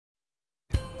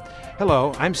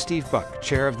Hello, I'm Steve Buck,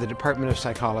 Chair of the Department of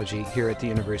Psychology here at the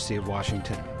University of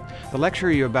Washington. The lecture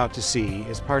you're about to see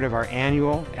is part of our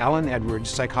annual Alan Edwards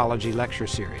Psychology Lecture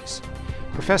Series.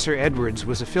 Professor Edwards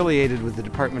was affiliated with the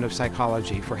Department of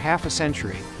Psychology for half a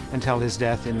century until his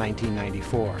death in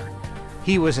 1994.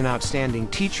 He was an outstanding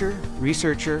teacher,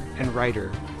 researcher, and writer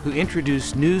who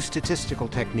introduced new statistical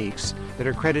techniques that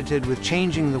are credited with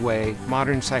changing the way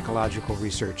modern psychological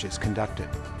research is conducted.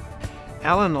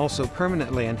 Alan also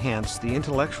permanently enhanced the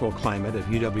intellectual climate of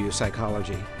UW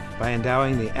Psychology by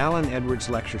endowing the Alan Edwards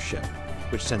Lectureship,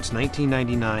 which since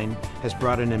 1999 has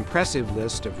brought an impressive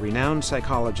list of renowned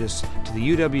psychologists to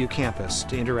the UW campus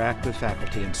to interact with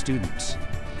faculty and students.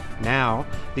 Now,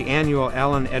 the annual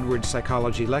Alan Edwards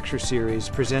Psychology Lecture Series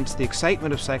presents the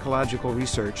excitement of psychological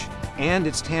research and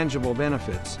its tangible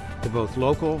benefits to both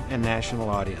local and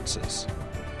national audiences.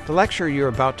 The lecture you're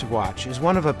about to watch is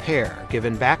one of a pair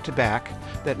given back-to-back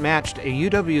that matched a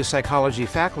UW Psychology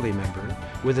faculty member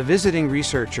with a visiting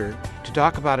researcher to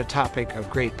talk about a topic of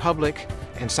great public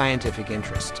and scientific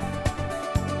interest.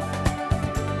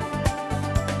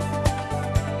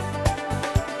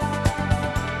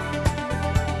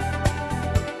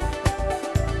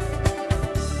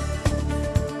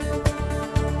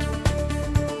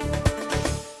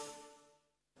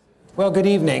 Well, good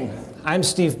evening. I'm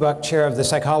Steve Buck, Chair of the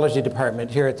Psychology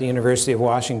Department here at the University of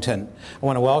Washington. I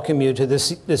want to welcome you to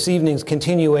this evening's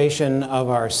continuation of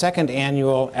our second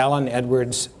annual Alan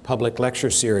Edwards Public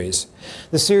Lecture Series.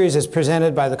 The series is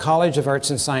presented by the College of Arts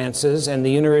and Sciences and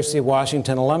the University of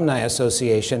Washington Alumni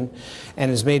Association and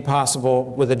is made possible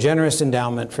with a generous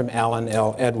endowment from Alan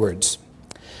L. Edwards.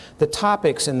 The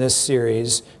topics in this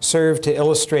series serve to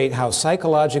illustrate how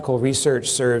psychological research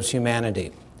serves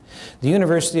humanity. The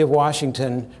University of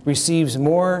Washington receives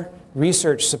more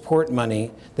research support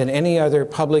money than any other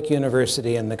public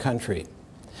university in the country.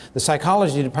 The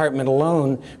Psychology Department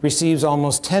alone receives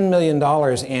almost $10 million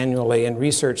annually in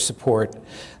research support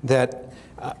that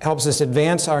helps us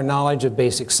advance our knowledge of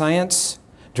basic science,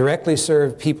 directly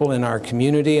serve people in our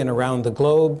community and around the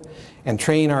globe, and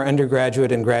train our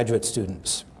undergraduate and graduate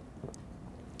students.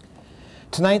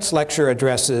 Tonight's lecture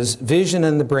addresses Vision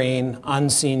in the Brain,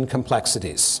 Unseen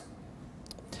Complexities.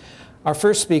 Our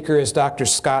first speaker is Dr.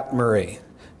 Scott Murray.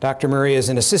 Dr. Murray is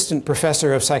an assistant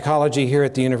professor of psychology here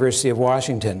at the University of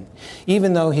Washington.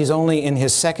 Even though he's only in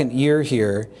his second year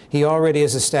here, he already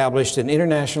has established an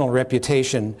international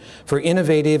reputation for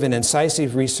innovative and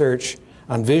incisive research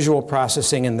on visual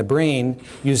processing in the brain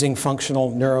using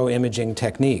functional neuroimaging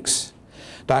techniques.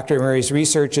 Dr. Murray's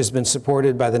research has been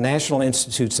supported by the National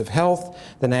Institutes of Health,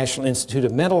 the National Institute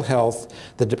of Mental Health,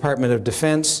 the Department of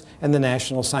Defense, and the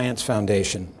National Science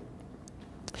Foundation.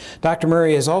 Dr.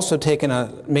 Murray has also taken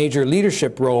a major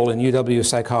leadership role in UW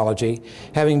Psychology,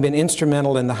 having been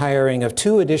instrumental in the hiring of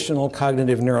 2 additional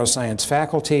cognitive neuroscience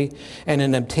faculty and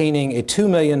in obtaining a $2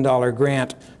 million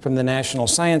grant from the National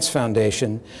Science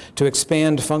Foundation to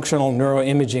expand functional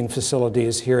neuroimaging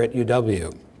facilities here at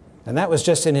UW. And that was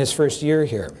just in his first year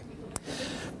here.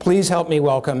 Please help me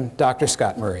welcome Dr.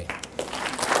 Scott Murray.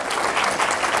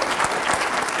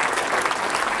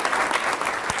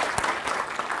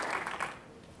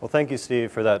 Well, thank you,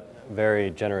 Steve, for that very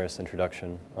generous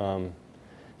introduction.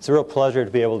 It's a real pleasure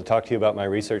to be able to talk to you about my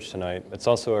research tonight. It's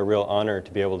also a real honor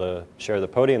to be able to share the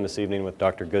podium this evening with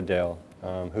Dr. Goodale,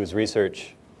 whose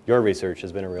research, your research,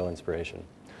 has been a real inspiration.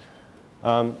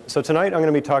 So tonight I'm going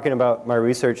to be talking about my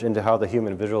research into how the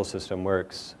human visual system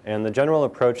works. And the general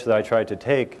approach that I tried to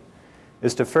take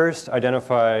is to first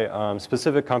identify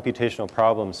specific computational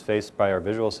problems faced by our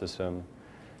visual system,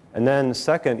 and then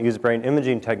second, use brain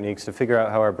imaging techniques to figure out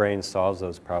how our brain solves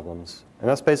those problems. And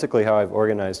that's basically how I've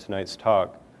organized tonight's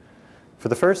talk. For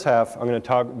the first half, I'm going to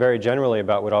talk very generally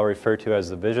about what I'll refer to as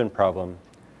the vision problem.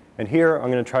 And here, I'm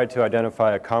going to try to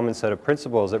identify a common set of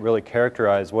principles that really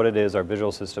characterize what it is our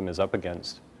visual system is up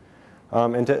against.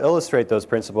 And to illustrate those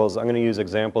principles, I'm going to use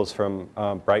examples from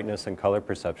brightness and color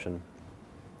perception.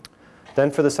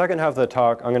 Then for the second half of the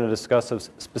talk, I'm going to discuss a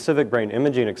specific brain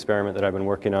imaging experiment that I've been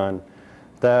working on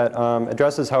that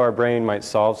addresses how our brain might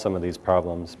solve some of these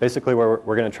problems. Basically, we're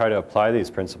going to try to apply these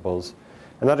principles.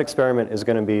 And that experiment is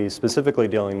going to be specifically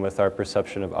dealing with our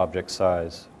perception of object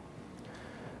size.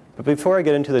 But before I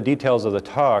get into the details of the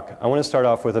talk, I want to start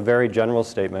off with a very general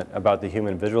statement about the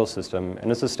human visual system.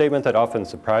 And it's a statement that often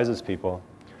surprises people.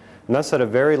 And that's that a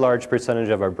very large percentage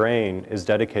of our brain is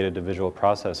dedicated to visual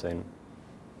processing.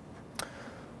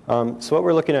 So what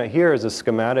we're looking at here is a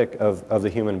schematic of the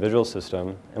human visual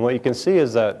system. And what you can see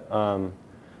is that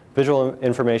visual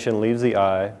information leaves the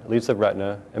eye, leaves the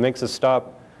retina, and makes a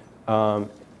stop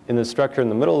in the structure in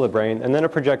the middle of the brain, and then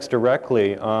it projects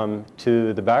directly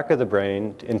to the back of the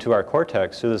brain, into our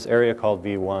cortex, to this area called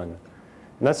V1. And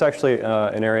that's actually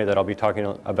an area that I'll be talking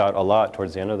about a lot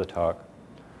towards the end of the talk.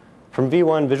 From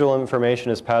V1, visual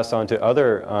information is passed on to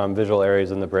other visual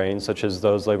areas in the brain, such as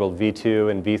those labeled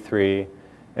V2 and V3,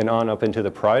 and on up into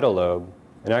the parietal lobe.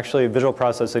 And actually, visual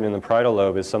processing in the parietal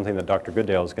lobe is something that Dr.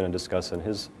 Goodale is going to discuss in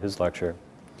his lecture.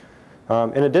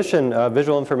 In addition,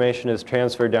 visual information is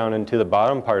transferred down into the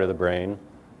bottom part of the brain,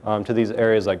 to these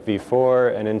areas like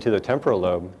V4 and into the temporal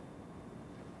lobe.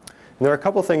 And there are a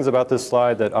couple things about this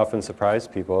slide that often surprise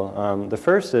people. The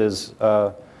first is,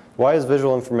 why is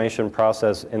visual information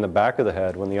processed in the back of the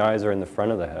head when the eyes are in the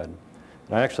front of the head?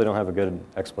 And I actually don't have a good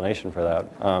explanation for that.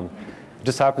 It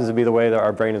just happens to be the way that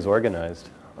our brain is organized.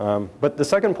 But the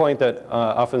second point that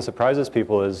often surprises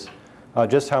people is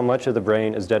just how much of the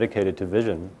brain is dedicated to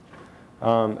vision.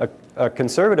 A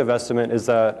conservative estimate is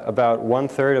that about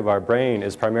 1/3 of our brain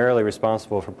is primarily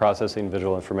responsible for processing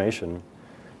visual information.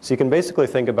 So you can basically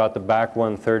think about the back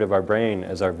 1/3 of our brain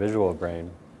as our visual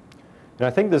brain. And I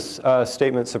think this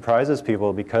statement surprises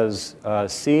people because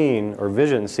seeing or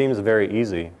vision seems very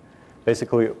easy.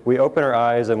 Basically, we open our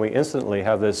eyes and we instantly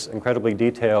have this incredibly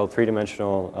detailed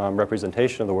three-dimensional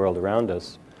representation of the world around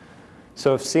us.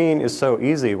 So if seeing is so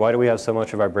easy, why do we have so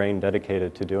much of our brain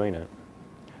dedicated to doing it?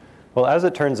 Well, as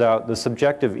it turns out, the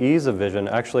subjective ease of vision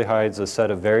actually hides a set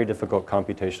of very difficult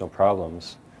computational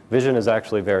problems. Vision is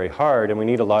actually very hard, and we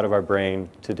need a lot of our brain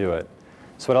to do it.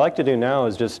 So what I'd like to do now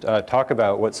is just talk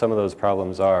about what some of those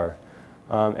problems are.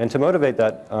 And to motivate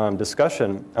that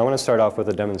discussion, I want to start off with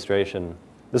a demonstration.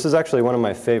 This is actually one of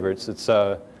my favorites. It's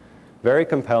very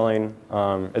compelling.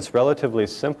 It's relatively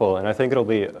simple, and I think it'll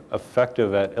be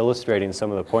effective at illustrating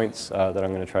some of the points that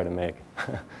I'm going to try to make.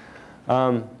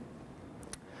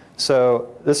 So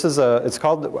this is it's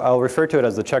called, I'll refer to it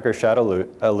as the checker shadow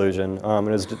illusion. It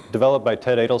was developed by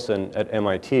Ted Adelson at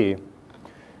MIT.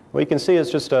 What you can see is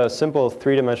just a simple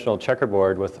three-dimensional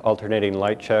checkerboard with alternating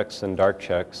light checks and dark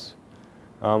checks,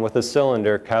 with a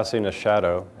cylinder casting a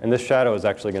shadow. And this shadow is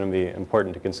actually going to be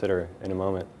important to consider in a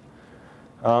moment.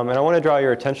 And I want to draw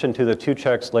your attention to the two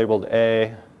checks labeled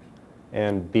A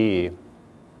and B.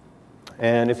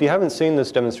 And if you haven't seen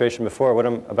this demonstration before, what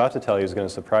I'm about to tell you is going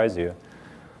to surprise you.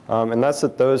 And that's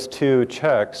that those two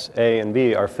checks, A and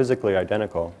B, are physically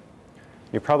identical.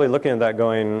 You're probably looking at that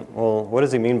going, well, what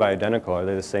does he mean by identical? Are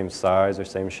they the same size or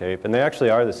same shape? And they actually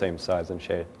are the same size and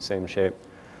same shape.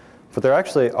 But they're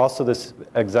actually also this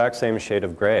exact same shade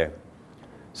of gray.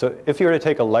 So if you were to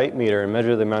take a light meter and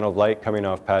measure the amount of light coming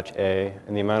off patch A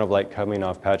and the amount of light coming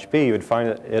off patch B, you would find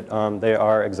that they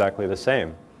are exactly the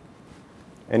same.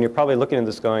 And you're probably looking at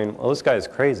this going, well, this guy is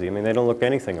crazy. I mean, they don't look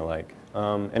anything alike.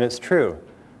 And it's true.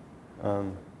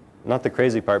 Not the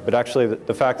crazy part, but actually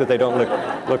the fact that they don't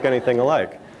look anything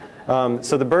alike.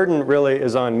 So the burden really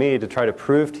is on me to try to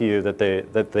prove to you that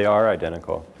they are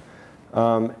identical.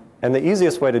 And the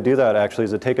easiest way to do that actually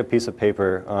is to take a piece of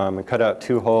paper and cut out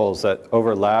two holes that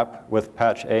overlap with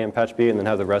patch A and patch B, and then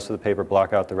have the rest of the paper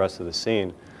block out the rest of the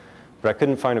scene. But I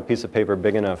couldn't find a piece of paper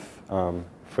big enough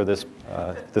for this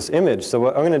image, so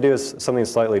what I'm going to do is something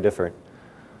slightly different.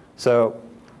 So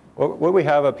what we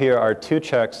have up here are two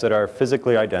checks that are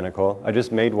physically identical. I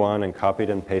just made one and copied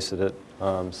and pasted it.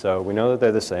 So we know that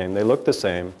they're the same. They look the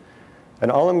same. And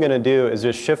all I'm going to do is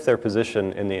just shift their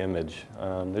position in the image.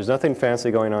 There's nothing fancy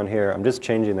going on here. I'm just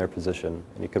changing their position.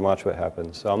 And you can watch what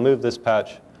happens. So I'll move this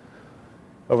patch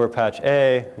over patch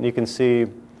A. And you can see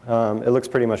it looks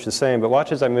pretty much the same. But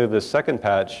watch as I move this second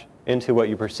patch into what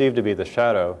you perceive to be the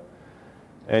shadow.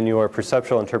 And your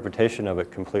perceptual interpretation of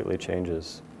it completely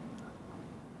changes.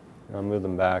 I'll move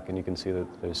them back, and you can see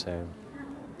that they're the same.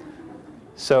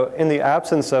 So in the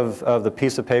absence of the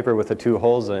piece of paper with the two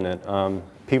holes in it,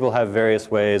 people have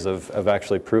various ways of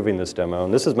actually proving this demo.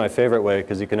 And this is my favorite way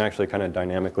because you can actually kind of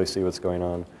dynamically see what's going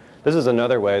on. This is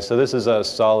another way. So this is a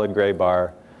solid gray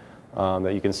bar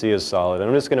that you can see is solid. And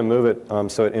I'm just going to move it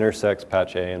so it intersects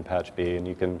patch A and patch B, and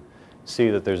you can see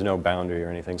that there's no boundary or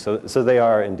anything. So they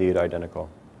are indeed identical.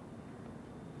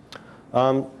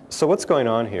 So what's going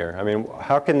on here? I mean,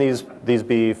 how can these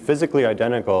be physically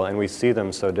identical and we see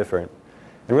them so different?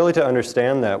 And really to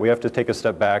understand that, we have to take a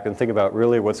step back and think about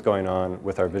really what's going on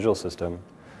with our visual system.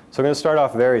 So I'm going to start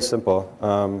off very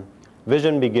simple.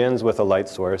 Vision begins with a light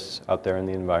source out there in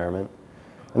the environment.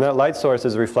 And that light source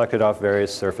is reflected off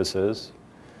various surfaces.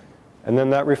 And then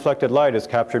that reflected light is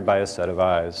captured by a set of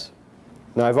eyes.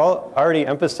 Now, I've already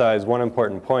emphasized one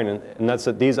important point, and that's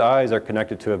that these eyes are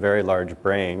connected to a very large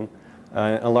brain.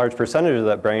 A large percentage of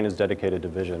that brain is dedicated to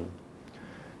vision.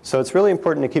 So it's really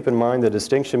important to keep in mind the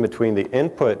distinction between the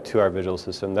input to our visual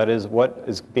system, that is what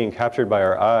is being captured by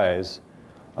our eyes,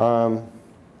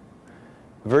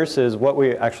 versus what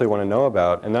we actually want to know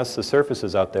about, and that's the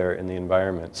surfaces out there in the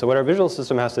environment. So what our visual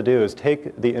system has to do is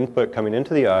take the input coming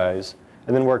into the eyes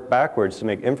and then work backwards to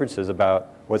make inferences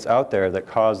about what's out there that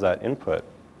caused that input.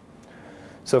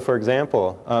 So for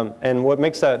example, and what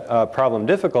makes that problem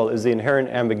difficult is the inherent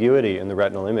ambiguity in the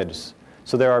retinal image.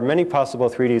 So there are many possible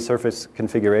 3D surface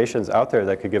configurations out there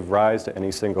that could give rise to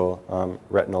any single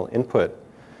retinal input.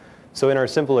 So in our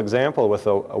simple example with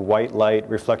a white light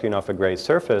reflecting off a gray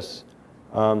surface,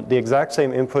 the exact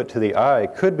same input to the eye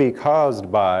could be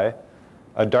caused by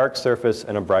a dark surface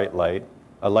and a bright light,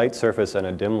 a light surface and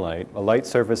a dim light, a light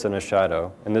surface and a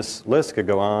shadow, and this list could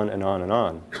go on and on and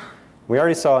on. We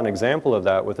already saw an example of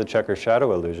that with the checker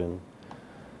shadow illusion.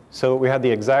 So we had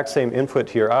the exact same input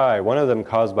to your eye, one of them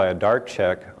caused by a dark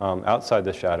check outside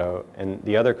the shadow, and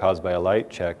the other caused by a light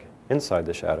check inside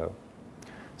the shadow.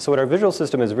 So what our visual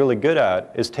system is really good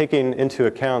at is taking into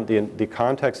account the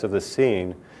context of the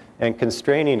scene and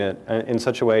constraining it in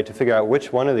such a way to figure out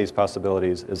which one of these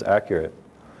possibilities is accurate.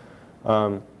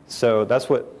 So that's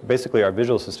what basically our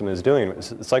visual system is doing.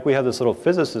 It's like we have this little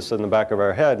physicist in the back of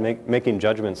our head making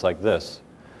judgments like this.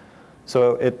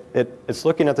 So it's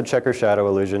looking at the checker shadow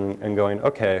illusion and going,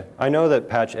 okay, I know that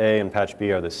patch A and patch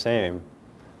B are the same,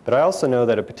 but I also know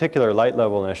that a particular light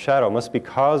level in a shadow must be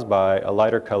caused by a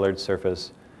lighter colored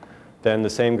surface than the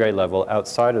same gray level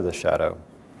outside of the shadow.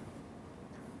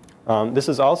 This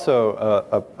is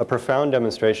also a profound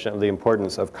demonstration of the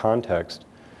importance of context.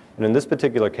 And in this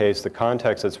particular case, the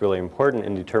context that's really important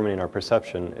in determining our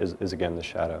perception is again, the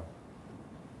shadow.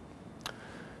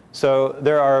 So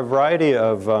there are a variety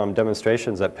of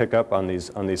demonstrations that pick up on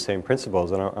these same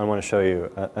principles. And I want to show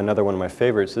you another one of my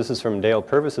favorites. This is from Dale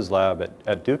Purvis's lab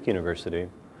at Duke University.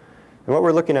 And what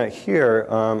we're looking at here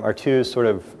are two sort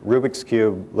of Rubik's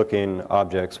Cube looking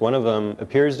objects. One of them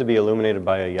appears to be illuminated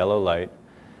by a yellow light,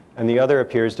 and the other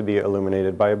appears to be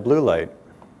illuminated by a blue light.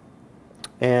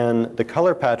 And the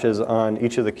color patches on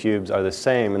each of the cubes are the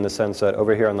same in the sense that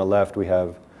over here on the left we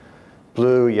have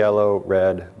blue, yellow,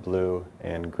 red, blue,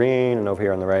 and green. And over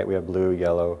here on the right we have blue,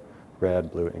 yellow,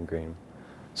 red, blue, and green.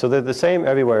 So they're the same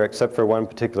everywhere except for one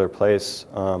particular place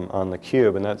on the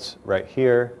cube, and that's right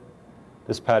here.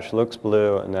 This patch looks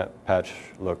blue, and that patch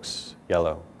looks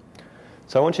yellow.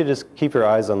 So I want you to just keep your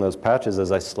eyes on those patches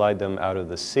as I slide them out of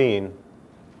the scene.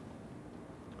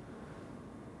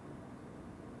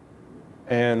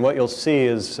 And what you'll see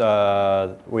is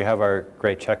we have our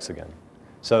gray checks again.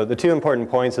 So the two important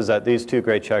points is that these two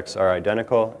gray checks are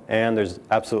identical, and there's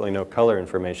absolutely no color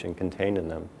information contained in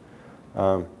them.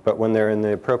 But when they're in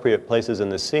the appropriate places in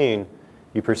the scene,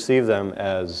 you perceive them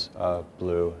as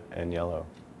blue and yellow.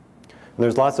 And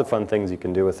there's lots of fun things you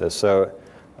can do with this. So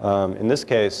in this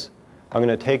case, I'm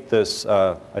going to take this,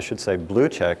 I should say, blue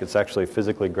check. It's actually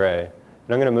physically gray.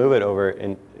 And I'm going to move it over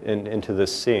into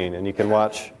this scene. And you can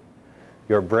watch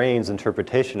your brain's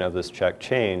interpretation of this check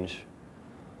change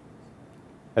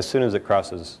as soon as it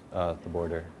crosses the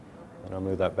border. And I'll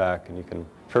move that back. And you can,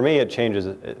 for me, it changes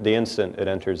the instant it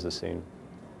enters the scene.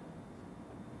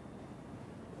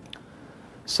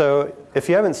 So if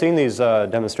you haven't seen these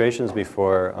demonstrations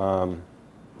before,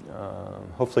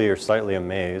 hopefully you're slightly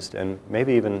amazed and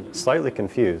maybe even slightly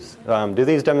confused. Do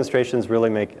these demonstrations really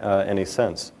make any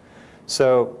sense?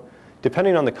 So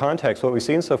depending on the context, what we've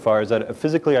seen so far is that a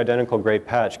physically identical gray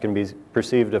patch can be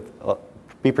perceived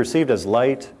as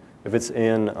light if it's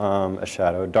in a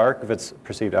shadow, dark if it's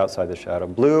perceived outside the shadow,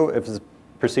 blue if it's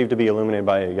perceived to be illuminated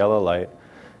by a yellow light,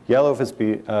 yellow if it's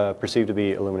perceived to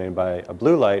be illuminated by a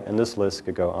blue light, and this list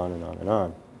could go on and on and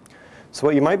on. So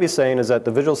what you might be saying is that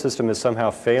the visual system is somehow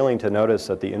failing to notice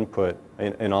that the input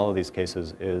in all of these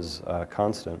cases is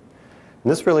constant.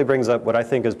 And this really brings up what I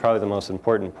think is probably the most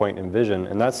important point in vision,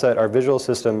 and that's that our visual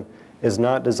system is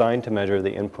not designed to measure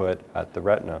the input at the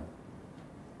retina.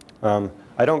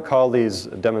 I don't call these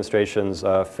demonstrations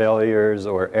failures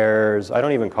or errors. I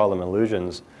don't even call them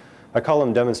illusions. I call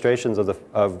them demonstrations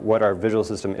of what our visual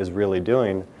system is really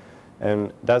doing,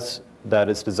 and that's that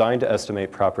it's designed to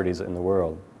estimate properties in the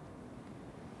world.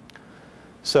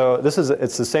 So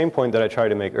it's the same point that I tried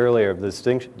to make earlier of the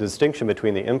distinction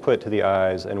between the input to the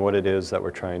eyes and what it is that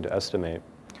we're trying to estimate.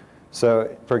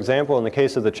 So for example, in the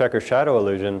case of the checker shadow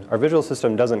illusion, our visual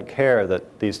system doesn't care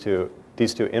that these two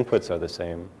inputs are the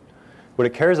same. What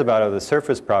it cares about are the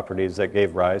surface properties that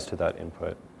gave rise to that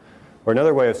input. Or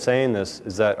another way of saying this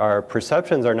is that our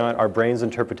perceptions are not our brain's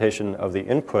interpretation of the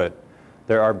input,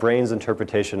 they're our brain's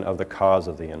interpretation of the cause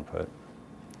of the input.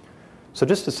 So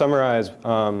just to summarize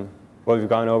what we've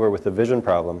gone over with the vision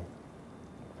problem,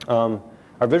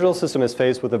 Our visual system is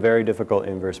faced with a very difficult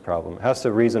inverse problem. It has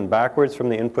to reason backwards from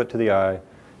the input to the eye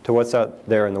to what's out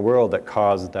there in the world that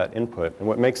caused that input. And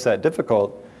what makes that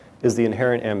difficult is the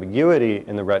inherent ambiguity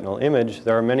in the retinal image.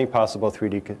 There are many possible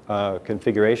 3D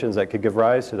configurations that could give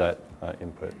rise to that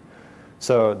input.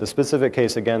 So the specific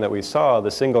case, again, that we saw, the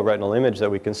single retinal image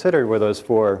that we considered were those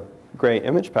 4 gray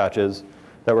image patches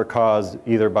that were caused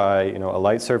either by a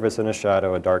light surface in a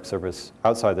shadow, a dark surface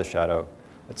outside the shadow,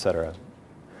 etc.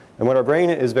 And what our brain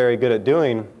is very good at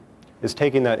doing is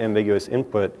taking that ambiguous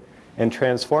input and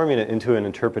transforming it into an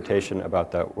interpretation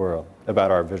about that world, about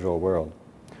our visual world.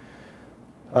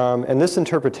 And this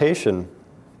interpretation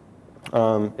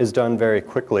is done very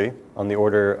quickly, on the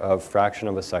order of fraction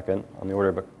of a second, on the order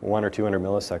of 100 or 200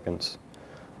 milliseconds.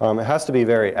 It has to be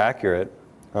very accurate.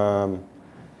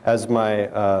 As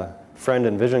my friend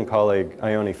and vision colleague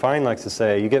Ione Fine likes to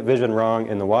say, you get vision wrong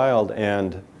in the wild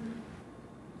and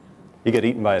you get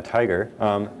eaten by a tiger.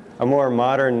 A more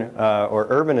modern or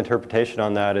urban interpretation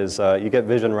on that is you get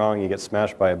vision wrong, you get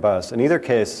smashed by a bus. In either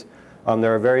case,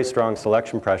 there are very strong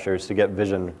selection pressures to get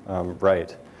vision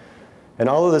right. And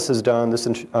all of this is done,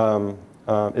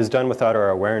 without our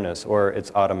awareness, or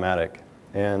it's automatic.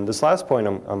 And this last point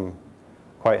I'm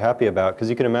quite happy about, because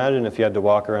you can imagine if you had to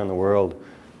walk around the world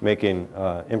making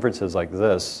inferences like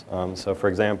this. So for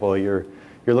example, you're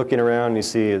looking around and you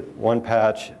see one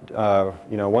patch,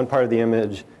 one part of the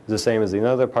image is the same as the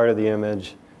other part of the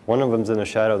image. One of them's in a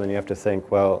shadow, then you have to think,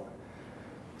 well,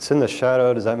 it's in the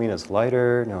shadow, does that mean it's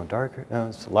lighter? No, darker? No,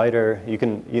 it's lighter.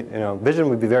 Vision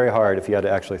would be very hard if you had to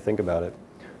actually think about it.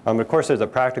 Of course, there's a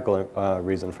practical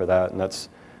reason for that, and that's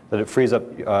that it frees up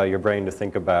your brain to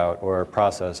think about or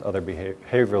process other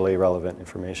behaviorally relevant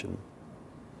information.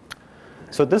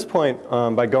 So at this point,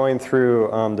 by going through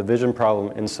the vision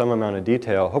problem in some amount of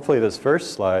detail, hopefully this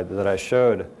first slide that I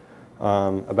showed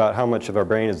about how much of our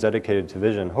brain is dedicated to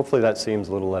vision, hopefully that seems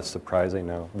a little less surprising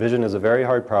now. Vision is a very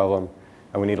hard problem,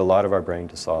 and we need a lot of our brain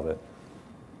to solve it.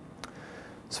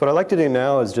 So what I'd like to do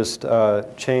now is just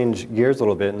change gears a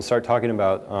little bit and start talking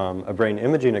about a brain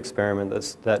imaging experiment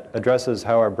that addresses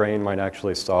how our brain might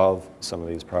actually solve some of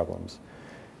these problems.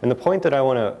 And the point that I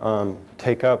want to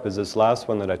take up is this last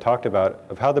one that I talked about,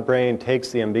 of how the brain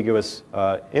takes the ambiguous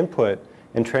input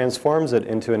and transforms it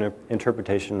into an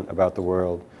interpretation about the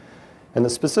world. And the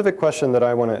specific question that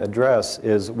I want to address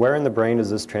is, where in the brain does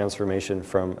this transformation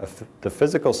from the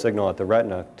physical signal at the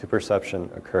retina to perception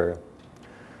occur?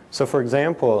 So for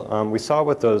example, we saw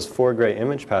with those 4 gray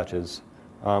image patches,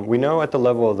 we know at the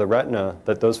level of the retina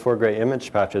that those 4 gray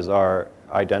image patches are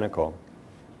identical.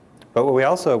 But what we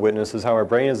also witness is how our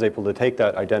brain is able to take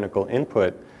that identical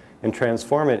input and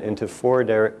transform it into 4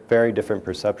 very different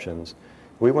perceptions.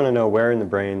 We want to know where in the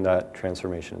brain that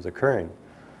transformation is occurring.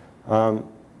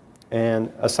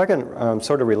 And a second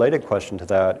sort of related question to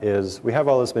that is, we have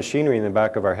all this machinery in the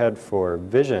back of our head for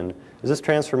vision. Is this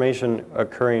transformation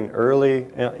occurring early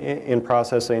in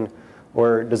processing,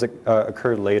 or does it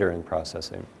occur later in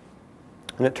processing?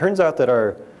 And it turns out that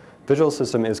our visual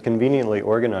system is conveniently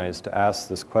organized to ask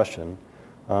this question.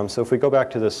 So if we go back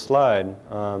to this slide,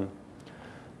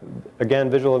 again,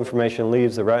 visual information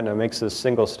leaves the retina, makes this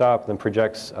single stop, then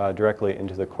projects directly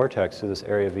into the cortex through this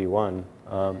area V1.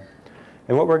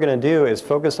 And what we're going to do is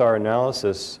focus our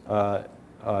analysis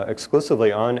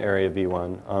exclusively on area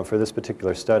V1 for this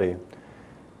particular study.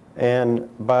 And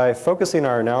by focusing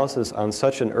our analysis on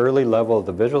such an early level of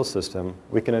the visual system,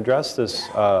 we can address this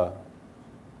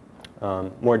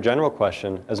more general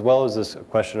question, as well as this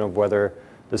question of whether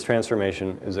this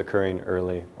transformation is occurring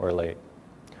early or late.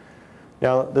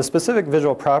 Now, the specific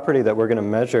visual property that we're going to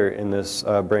measure in this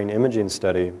brain imaging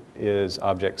study is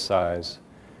object size.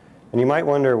 And you might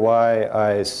wonder why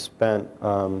I spent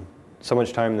so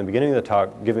much time in the beginning of the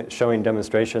talk showing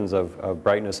demonstrations of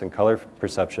brightness and color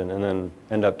perception, and then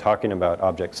end up talking about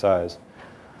object size.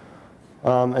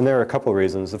 And there are a couple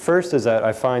reasons. The first is that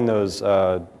I find those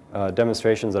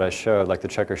demonstrations that I showed, like the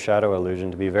checker shadow illusion,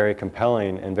 to be very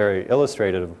compelling and very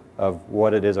illustrative of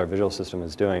what it is our visual system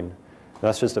is doing. And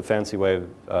that's just a fancy way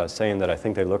of saying that I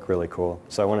think they look really cool,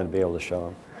 so I wanted to be able to show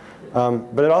them.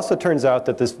 But it also turns out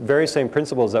that this very same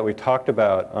principles that we talked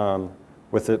about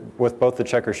with both the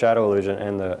checker shadow illusion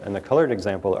and the colored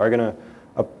example are going to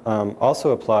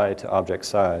also apply to object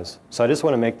size. So I just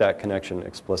want to make that connection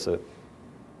explicit.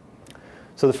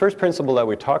 So the first principle that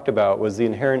we talked about was the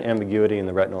inherent ambiguity in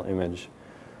the retinal image.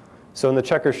 So in the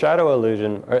checker shadow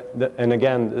illusion, and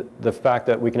again, the fact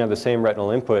that we can have the same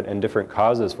retinal input and different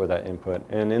causes for that input.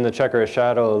 And in the checker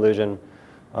shadow illusion,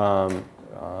 the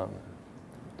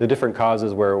different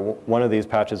causes where one of these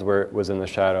patches was in the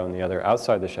shadow and the other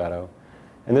outside the shadow.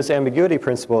 And this ambiguity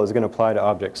principle is going to apply to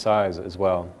object size as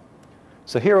well.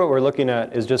 So here what we're looking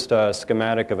at is just a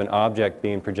schematic of an object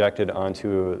being projected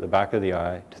onto the back of the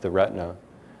eye, to the retina.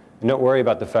 And don't worry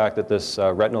about the fact that this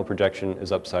retinal projection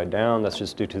is upside down. That's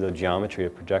just due to the geometry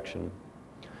of projection.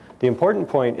 The important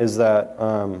point is that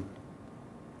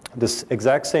this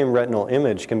exact same retinal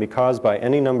image can be caused by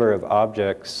any number of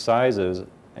object sizes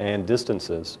and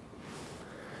distances.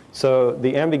 So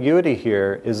the ambiguity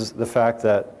here is the fact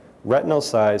that retinal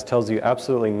size tells you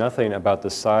absolutely nothing about the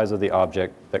size of the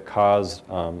object that caused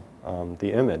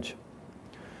the image.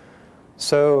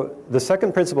 So the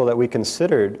second principle that we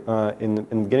considered in the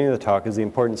beginning of the talk is the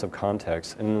importance of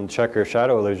context. And in the checker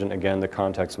shadow illusion, again, the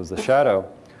context was the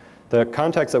shadow. The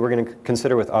context that we're going to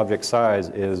consider with object size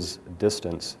is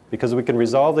distance, because we can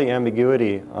resolve the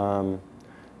ambiguity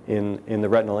in the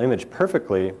retinal image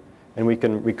perfectly, and we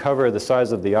can recover the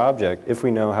size of the object if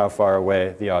we know how far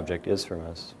away the object is from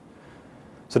us.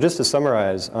 So just to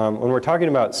summarize, when we're talking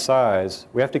about size,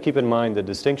 we have to keep in mind the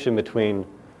distinction between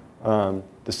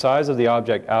the size of the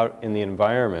object out in the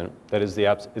environment, that is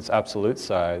its absolute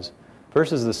size,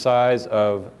 versus the size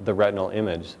of the retinal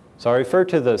image. So I refer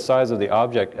to the size of the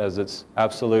object as its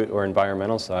absolute or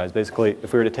environmental size. Basically,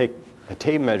 if we were to take a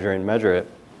tape measure and measure it,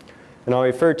 and I'll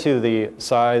refer to the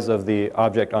size of the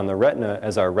object on the retina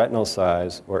as our retinal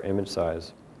size or image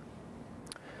size.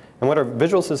 And what our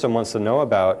visual system wants to know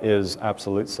about is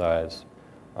absolute size.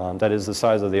 That is the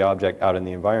size of the object out in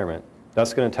the environment.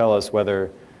 That's going to tell us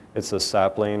whether it's a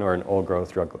sapling or an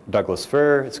old-growth Douglas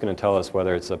fir. It's going to tell us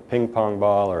whether it's a ping pong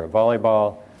ball or a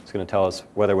volleyball. It's going to tell us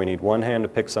whether we need one hand to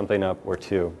pick something up or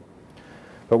two.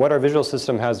 But what our visual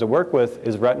system has to work with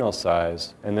is retinal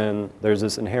size. And then there's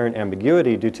this inherent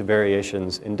ambiguity due to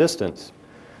variations in distance.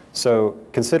 So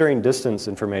considering distance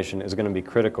information is going to be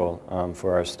critical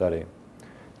for our study.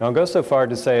 And I'll go so far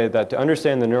to say that to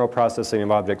understand the neural processing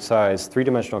of object size,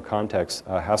 three-dimensional context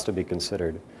has to be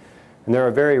considered. And there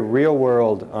are very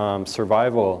real-world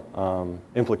survival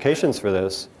implications for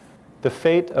this. The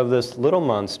fate of this little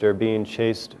monster being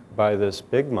chased by this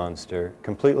big monster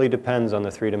completely depends on the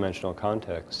three-dimensional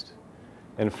context.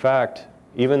 In fact,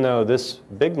 even though this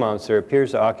big monster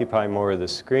appears to occupy more of the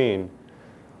screen,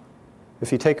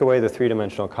 if you take away the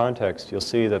three-dimensional context, you'll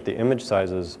see that the image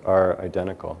sizes are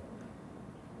identical.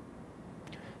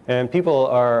 And people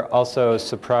are also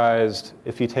surprised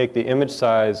if you take the image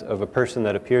size of a person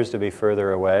that appears to be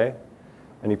further away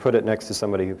and you put it next to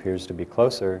somebody who appears to be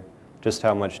closer, just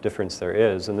how much difference there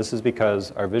is. And this is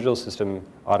because our visual system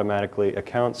automatically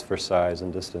accounts for size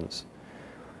and distance.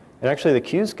 And actually the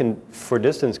cues for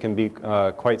distance can be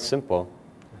quite simple.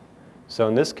 So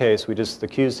in this case, the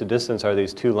cues to distance are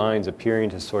these two lines appearing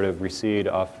to sort of recede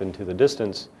off into the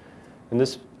distance. And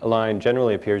this line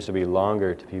generally appears to be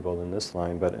longer to people than this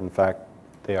line, but in fact,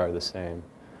 they are the same.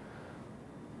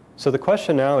 So the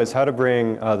question now is how to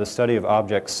bring the study of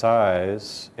object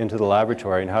size into the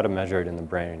laboratory and how to measure it in the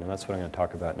brain. And that's what I'm going to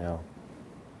talk about now.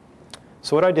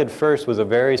 So what I did first was a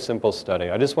very simple study.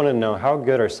 I just wanted to know how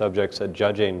good are subjects at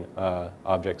judging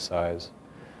object size.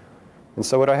 And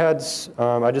so what I had,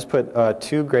 I just put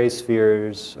two gray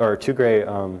spheres, or two gray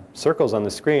circles on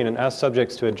the screen and asked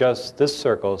subjects to adjust this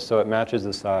circle so it matches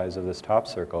the size of this top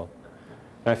circle.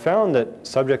 And I found that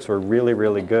subjects were really,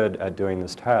 really good at doing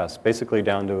this task, basically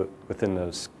down to within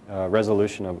the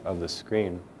resolution of the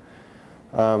screen.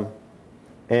 And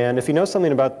if you know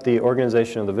something about the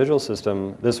organization of the visual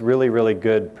system, this really, really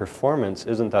good performance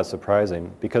isn't that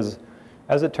surprising, because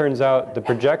as it turns out, the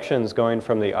projections going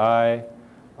from the eye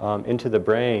into the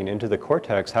brain, into the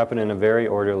cortex, happen in a very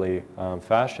orderly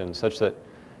fashion, such that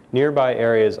nearby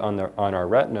areas on our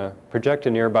retina project to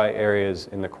nearby areas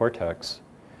in the cortex.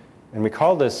 And we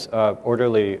call this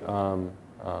orderly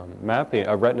mapping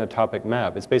a retinotopic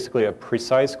map. It's basically a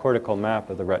precise cortical map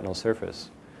of the retinal surface.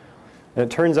 And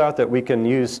it turns out that we can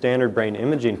use standard brain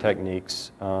imaging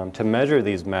techniques to measure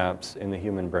these maps in the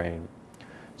human brain.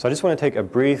 So I just want to take a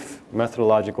brief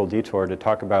methodological detour to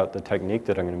talk about the technique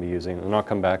that I'm going to be using, and I'll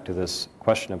come back to this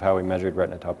question of how we measured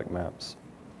retinotopic maps.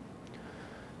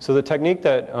 So the technique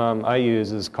that I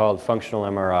use is called functional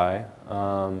MRI.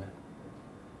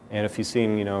 And if you've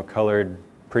seen, colored,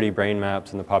 pretty brain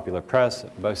maps in the popular press,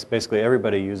 basically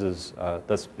everybody uses,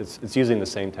 it's using the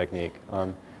same technique.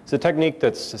 It's a technique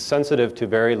that's sensitive to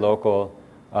very local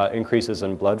increases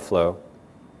in blood flow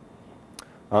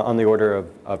on the order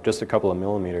of just a couple of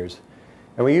millimeters.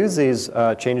 And we use these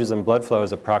changes in blood flow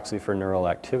as a proxy for neural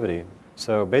activity.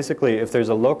 So basically, if there's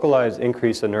a localized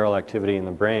increase in neural activity in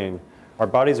the brain, our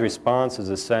body's response is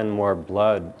to send more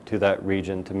blood to that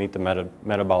region to meet the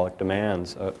metabolic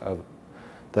demands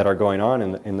that are going on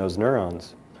in those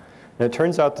neurons. And it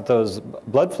turns out that those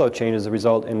blood flow changes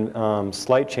result in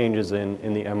slight changes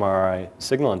in the MRI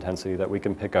signal intensity that we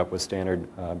can pick up with standard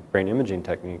brain imaging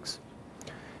techniques.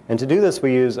 And to do this,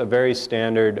 we use a very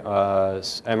standard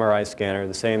MRI scanner,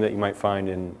 the same that you might find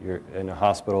in a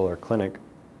hospital or clinic.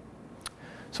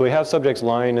 So we have subjects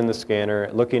lying in the scanner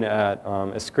looking at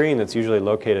a screen that's usually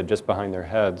located just behind their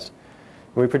heads.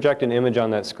 And we project an image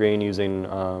on that screen using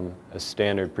a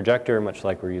standard projector, much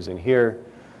like we're using here,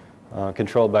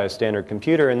 controlled by a standard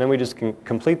computer. And then we just can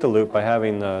complete the loop by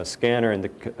having the scanner and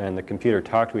the computer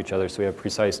talk to each other, so we have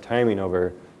precise timing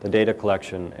over the data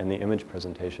collection and the image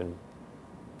presentation.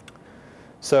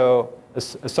 So a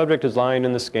subject is lying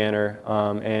in the scanner,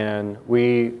 and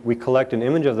we collect an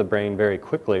image of the brain very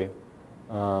quickly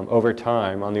over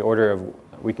time, on the order of,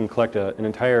 we can collect an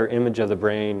entire image of the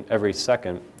brain every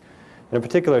second. And a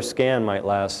particular scan might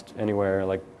last anywhere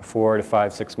like 4 to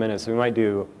 5, 6 minutes. So we might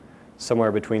do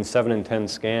somewhere between 7 and 10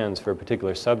 scans for a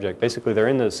particular subject. Basically, they're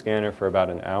in the scanner for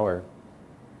about an hour.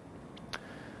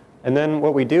 And then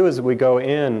what we do is we go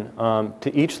in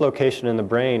to each location in the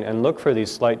brain and look for these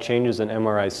slight changes in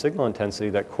MRI signal intensity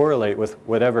that correlate with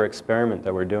whatever experiment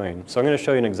that we're doing. So I'm going to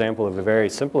show you an example of a very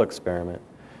simple experiment.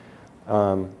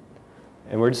 And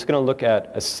we're just going to look at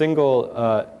a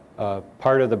single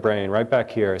part of the brain right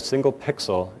back here, a single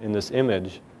pixel in this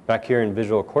image back here in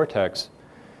visual cortex,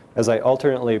 as I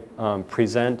alternately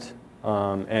present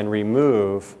and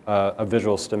remove a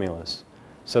visual stimulus.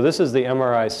 So this is the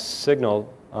MRI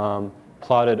signal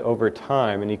plotted over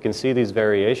time, and you can see these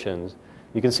variations.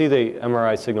 You can see the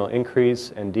MRI signal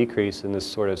increase and decrease in this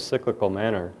sort of cyclical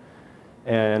manner.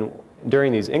 And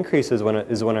during these increases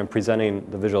is when I'm presenting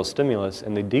the visual stimulus,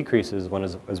 and the decreases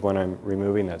is when I'm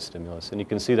removing that stimulus. And you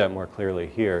can see that more clearly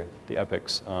here, the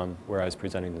epochs where I was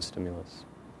presenting the stimulus.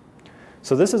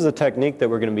 So this is a technique that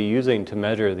we're going to be using to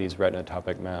measure these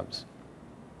retinotopic maps.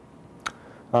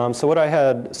 So what I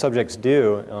had subjects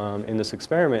do in this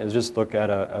experiment is just look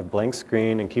at a blank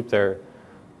screen and keep their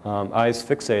eyes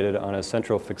fixated on a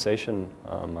central fixation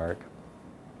mark.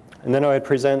 And then I would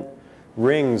present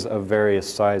rings of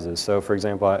various sizes. So for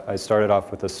example, I started off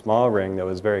with a small ring that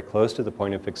was very close to the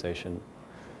point of fixation.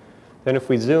 Then if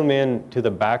we zoom in to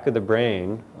the back of the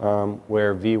brain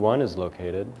where V1 is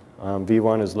located,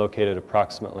 V1 is located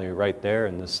approximately right there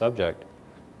in this subject.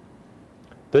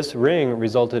 This ring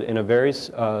resulted in a very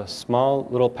small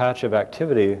little patch of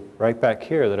activity right back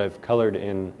here that I've colored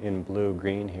in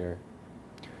blue-green here.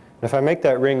 And if I make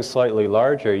that ring slightly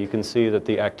larger, you can see that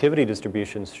the activity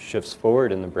distribution shifts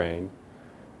forward in the brain.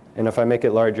 And if I make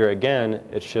it larger again,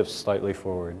 it shifts slightly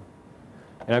forward.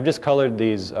 And I've just colored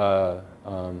these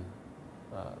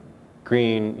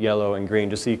green, yellow, and green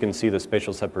just so you can see the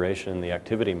spatial separation in the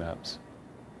activity maps.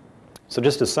 So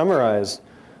just to summarize,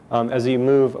 as you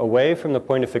move away from the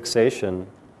point of fixation,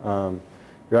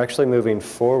 you're actually moving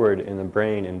forward in the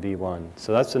brain in V1.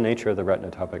 So that's the nature of the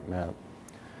retinotopic map.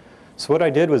 So what I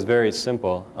did was very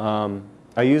simple.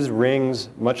 I used rings,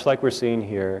 much like we're seeing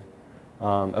here,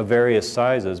 of various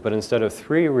sizes, but instead of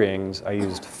 3 rings, I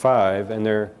used 5, and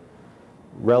their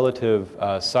relative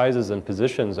sizes and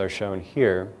positions are shown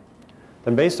here.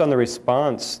 Then based on the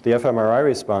response, the fMRI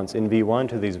response in V1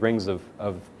 to these rings of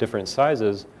different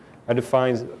sizes, I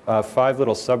defined 5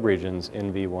 little subregions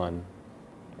in V1.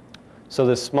 So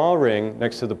this small ring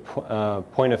next to the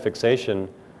point of fixation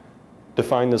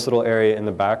defined this little area in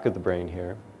the back of the brain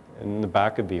here, in the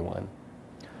back of V1.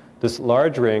 This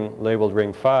large ring, labeled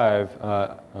ring 5,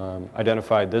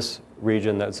 identified this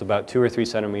region that's about 2 or 3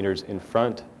 centimeters in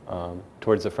front,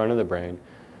 towards the front of the brain.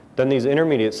 Then these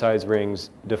intermediate size rings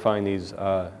define these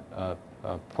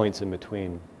points in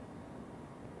between.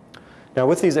 Now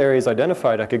with these areas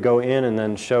identified, I could go in and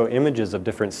then show images of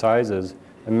different sizes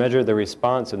and measure the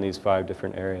response in these 5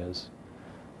 different areas.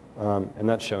 And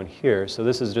that's shown here. So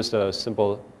this is just a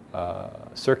simple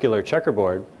circular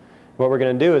checkerboard. What we're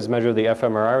going to do is measure the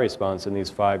fMRI response in these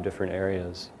 5 different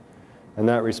areas. And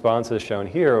that response is shown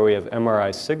here, where we have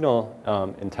MRI signal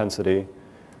intensity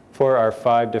for our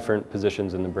 5 different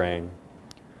positions in the brain.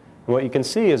 And what you can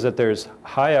see is that there's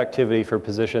high activity for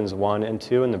positions 1 and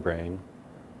 2 in the brain,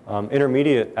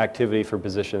 intermediate activity for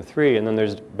position 3, and then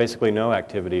there's basically no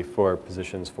activity for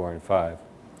positions 4 and 5.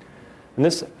 And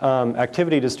this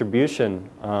activity distribution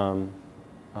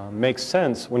makes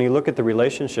sense when you look at the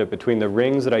relationship between the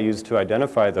rings that I used to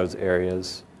identify those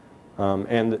areas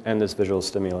and this visual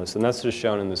stimulus. And that's just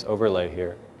shown in this overlay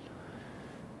here.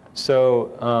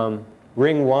 So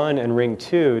ring 1 and ring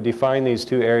 2 define these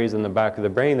 2 areas in the back of the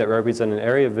brain that represent an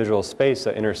area of visual space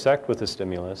that intersect with the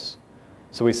stimulus.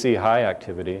 So we see high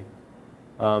activity.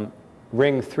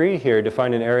 ring 3 here,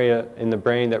 define an area in the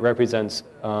brain that represents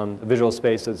a visual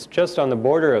space that's just on the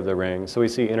border of the ring, so we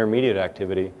see intermediate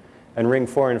activity. And ring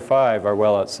 4 and 5 are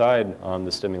well outside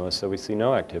the stimulus, so we see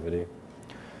no activity.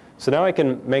 So now I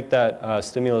can make that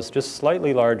stimulus just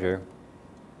slightly larger.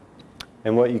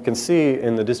 And what you can see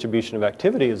in the distribution of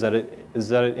activity is that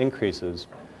it increases.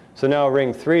 So now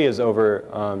ring 3 is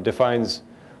defines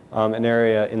an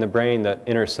area in the brain that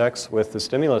intersects with the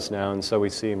stimulus now, and so we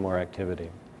see more activity.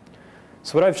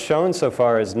 So what I've shown so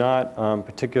far is not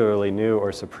particularly new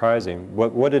or surprising.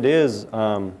 What it is,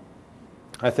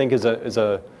 I think, it's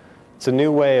a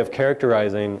new way of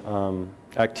characterizing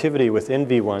activity within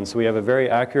V1. So we have a very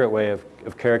accurate way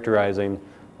of characterizing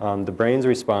the brain's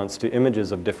response to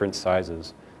images of different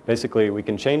sizes. Basically, we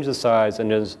can change the size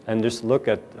and just look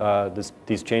at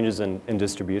these changes in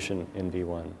distribution in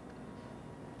V1.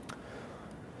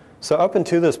 So up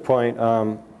until this point,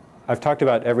 I've talked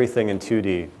about everything in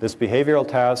 2D. This behavioral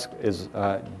task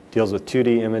deals with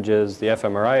 2D images. The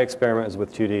fMRI experiment is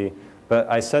with 2D. But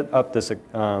I set up this,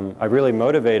 I really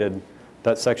motivated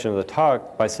that section of the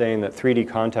talk by saying that 3D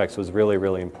context was really,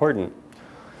 really important.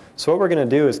 So what we're going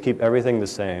to do is keep everything the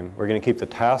same. We're going to keep the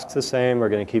tasks the same. We're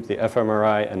going to keep the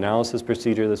fMRI analysis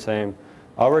procedure the same.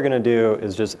 All we're going to do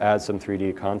is just add some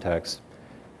 3D context.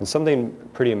 And something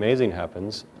pretty amazing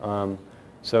happens.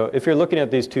 So if you're looking at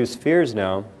these two spheres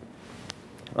now,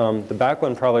 the back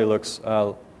one probably looks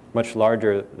much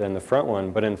larger than the front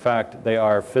one, but in fact, they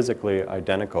are physically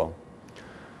identical.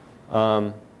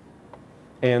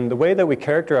 And the way that we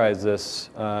characterize this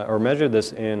or measure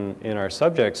this in our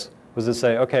subjects was to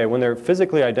say, okay, when they're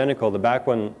physically identical, the back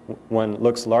one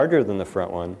looks larger than the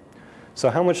front one. So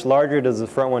how much larger does the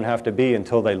front one have to be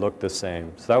until they look the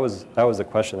same? So that was the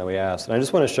question that we asked. And I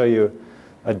just want to show you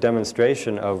a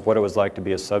demonstration of what it was like to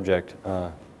be a subject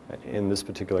in this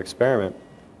particular experiment.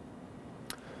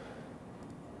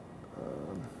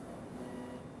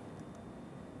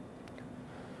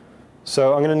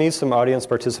 So I'm going to need some audience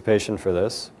participation for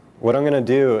this. What I'm going to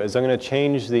do is I'm going to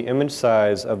change the image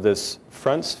size of this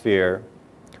front sphere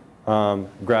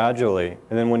gradually.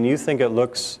 And then when you think it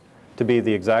looks to be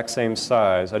the exact same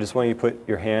size, I just want you to put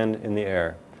your hand in the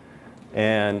air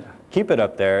and keep it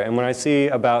up there. And when I see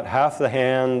about half the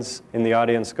hands in the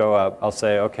audience go up, I'll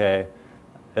say, okay,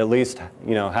 at least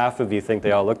half of you think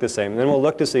they all look the same. And then we'll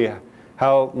look to see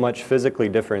how much physically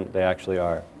different they actually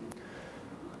are.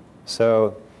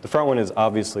 So the front one is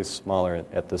obviously smaller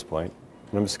at this point.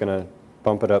 And I'm just going to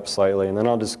bump it up slightly, and then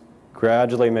I'll just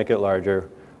gradually make it larger.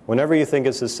 Whenever you think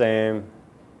it's the same,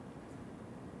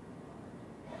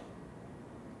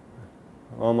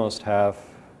 almost half.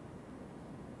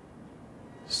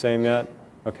 Same yet?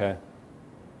 Okay.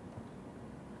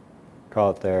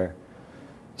 Call it there.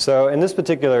 So in this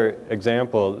particular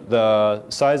example, the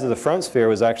size of the front sphere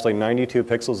was actually 92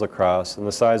 pixels across, and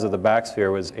the size of the back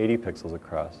sphere was 80 pixels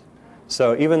across.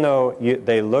 So even though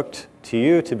they looked to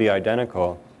you to be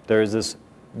identical, there is this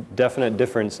definite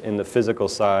difference in the physical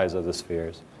size of the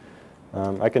spheres.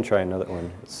 I can try another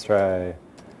one. Let's try a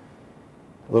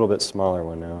little bit smaller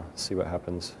one now. Let's see what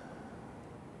happens.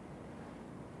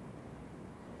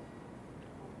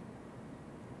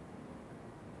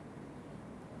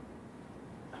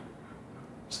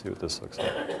 Let's see what this looks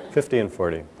like. 50 and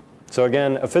 40. So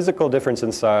again, a physical difference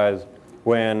in size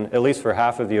when, at least for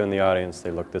half of you in the audience, they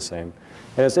look the same.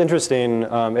 And it's interesting,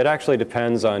 it actually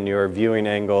depends on your viewing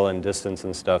angle and distance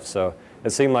and stuff. So it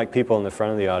seemed like people in the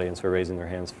front of the audience were raising their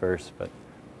hands first, but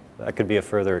that could be a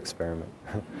further experiment.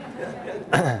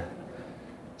 Let's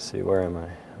see, where am I?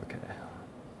 Okay.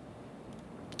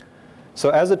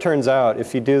 So as it turns out,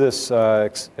 if you do this,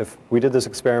 if we did this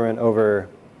experiment over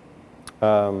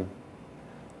a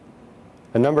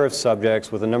number of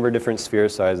subjects with a number of different sphere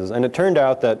sizes, and it turned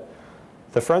out that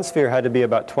the front sphere had to be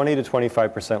about 20 to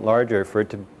 25% larger for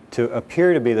it to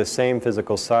appear to be the same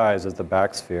physical size as the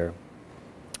back sphere.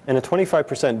 And a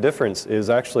 25% difference is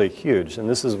actually huge. And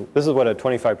this is what a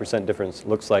 25% difference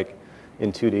looks like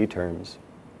in 2D terms.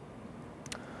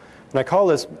 And I call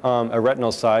this a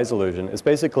retinal size illusion. It's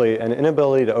basically an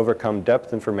inability to overcome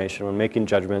depth information when making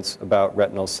judgments about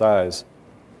retinal size.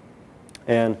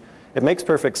 And it makes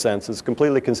perfect sense. It's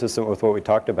completely consistent with what we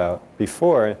talked about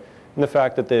before, and the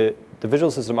fact that the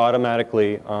visual system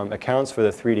automatically accounts for the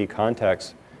 3D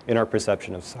context in our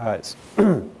perception of size.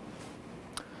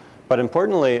 But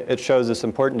importantly, it shows this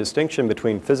important distinction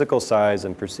between physical size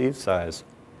and perceived size.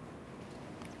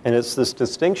 And it's this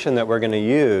distinction that we're going to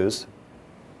use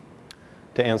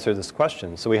to answer this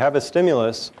question. So we have a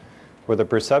stimulus where the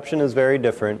perception is very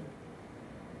different,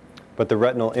 but the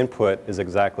retinal input is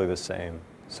exactly the same.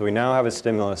 So we now have a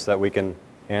stimulus that we can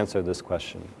answer this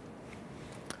question.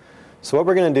 So what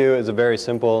we're going to do is a very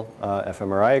simple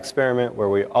fMRI experiment where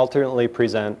we alternately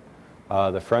present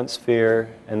the front sphere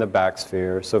and the back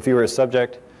sphere. So if you were a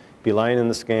subject, be lying in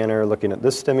the scanner looking at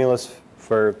this stimulus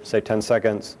for, say, 10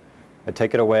 seconds. I'd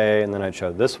take it away, and then I'd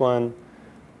show this one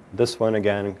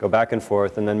again, go back and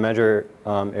forth, and then measure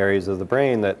areas of the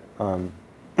brain that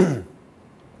in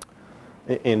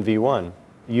V1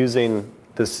 using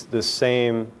this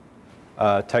same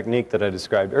technique that I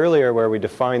described earlier, where we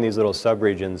define these little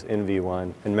subregions in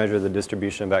V1 and measure the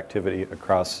distribution of activity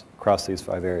across these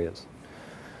 5 areas.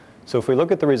 So if we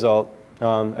look at the result,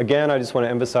 again, I just want to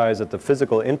emphasize that the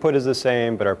physical input is the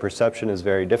same, but our perception is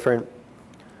very different.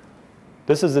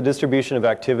 This is the distribution of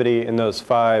activity in those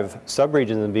 5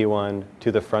 subregions in V1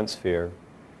 to the front sphere.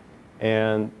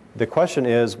 And the question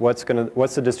is, what's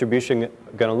the distribution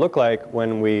going to look like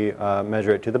when we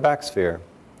measure it to the back sphere?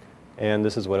 And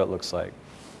this is what it looks like.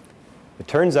 It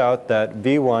turns out that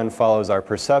V1 follows our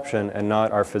perception and not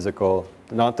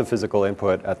the physical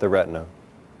input at the retina.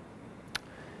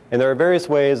 And there are various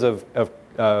ways of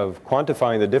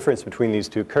quantifying the difference between these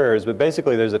two curves, but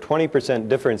basically there's a 20%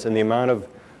 difference in the amount of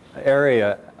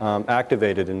area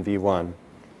activated in V1.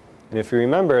 And if you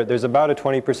remember, there's about a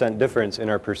 20% difference in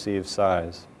our perceived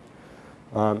size.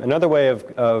 Another way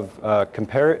of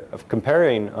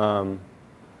comparing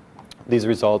these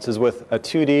results is with a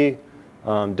 2D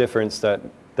difference that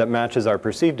matches our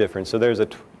perceived difference. So there's a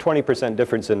 20%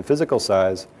 difference in physical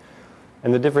size,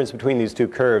 and the difference between these two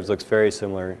curves looks very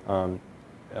similar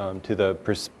to the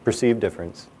perceived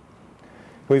difference.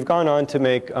 We've gone on to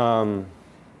make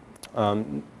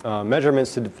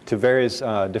measurements to various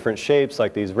different shapes,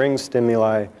 like these ring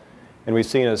stimuli, and we've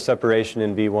seen a separation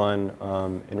in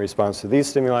V1 in response to these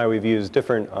stimuli. We've used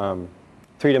different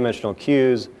three-dimensional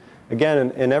cues.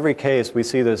 Again, in every case, we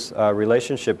see this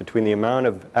relationship between the amount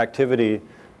of activity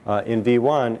in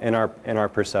V1 and our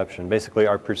perception, basically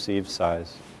our perceived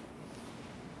size.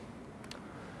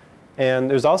 And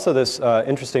there's also this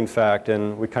interesting fact,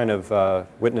 and we kind of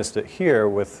witnessed it here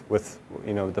with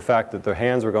the fact that the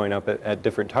hands were going up at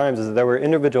different times, is that there were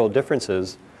individual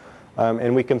differences.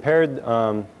 And we compared,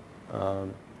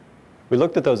 we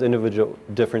looked at those individual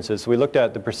differences. So we looked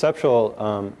at the perceptual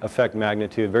effect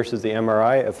magnitude versus the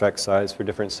MRI effect size for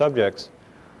different subjects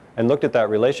and looked at that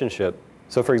relationship.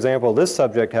 So for example, this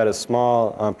subject had a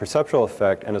small perceptual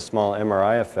effect and a small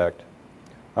MRI effect.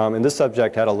 And this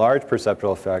subject had a large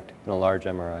perceptual effect and a large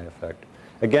MRI effect.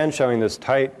 Again, showing this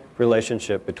tight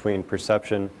relationship between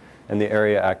perception and the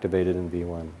area activated in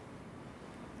V1.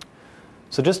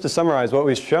 So just to summarize, what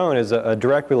we've shown is a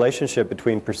direct relationship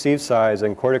between perceived size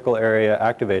and cortical area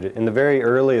activated in the very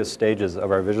earliest stages of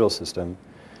our visual system.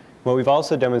 What we've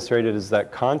also demonstrated is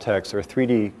that context, or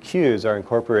 3D cues, are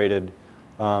incorporated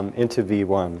into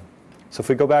V1. So if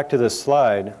we go back to this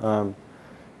slide,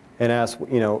 and ask,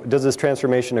 does this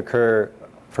transformation occur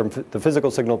from the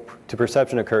physical signal to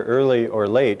perception occur early or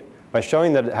late? By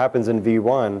showing that it happens in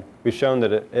V1, we've shown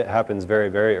that it happens very,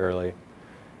 very early.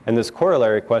 And this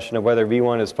corollary question of whether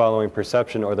V1 is following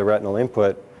perception or the retinal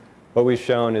input, what we've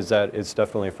shown is that it's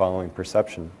definitely following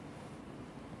perception.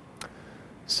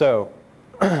 So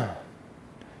you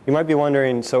might be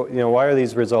wondering, so why are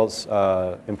these results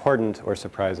important or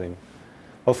surprising?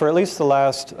 Well, for at least the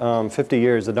last 50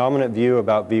 years, the dominant view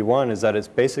about V1 is that it's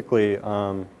basically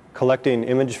collecting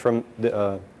information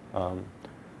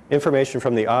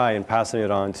from the eye and passing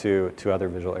it on to other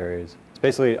visual areas. It's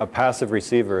basically a passive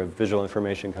receiver of visual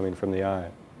information coming from the eye.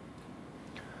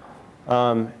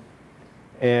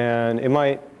 And it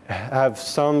might have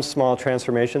some small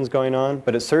transformations going on,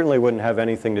 but it certainly wouldn't have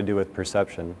anything to do with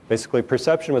perception. Basically,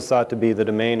 perception was thought to be the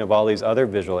domain of all these other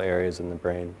visual areas in the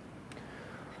brain.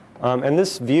 And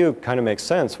this view kind of makes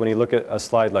sense when you look at a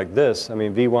slide like this. I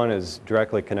mean, V1 is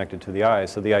directly connected to the eye,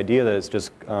 so the idea that it's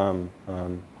just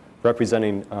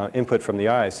representing input from the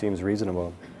eye seems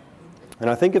reasonable. And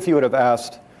I think if you would have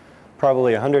asked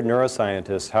probably 100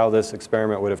 neuroscientists how this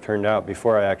experiment would have turned out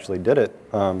before I actually did it,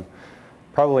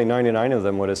 probably 99 of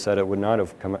them would have said it would not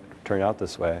have turned out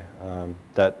this way,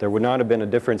 that there would not have been a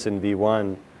difference in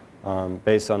V1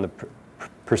 based on the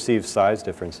perceived size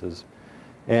differences.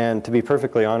 And to be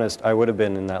perfectly honest, I would have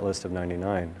been in that list of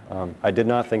 99. I did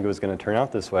not think it was going to turn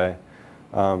out this way,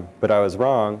 but I was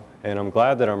wrong, and I'm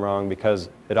glad that I'm wrong because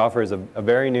it offers a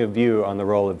very new view on the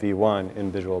role of V1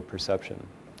 in visual perception.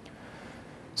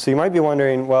 So you might be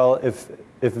wondering, well, if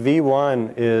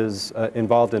V1 is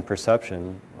involved in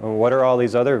perception, what are all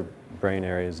these other brain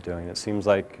areas doing? It seems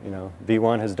like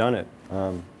V1 has done it.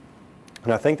 And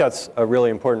I think that's a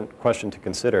really important question to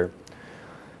consider.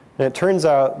 And it turns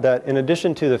out that in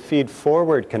addition to the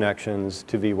feed-forward connections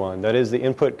to V1, that is the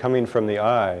input coming from the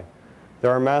eye,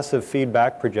 there are massive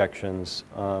feedback projections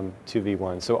to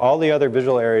V1. So all the other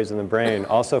visual areas in the brain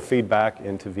also feed back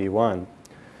into V1.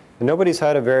 And nobody's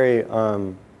had a very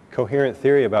coherent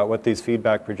theory about what these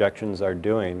feedback projections are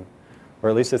doing, or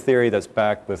at least a theory that's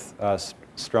backed with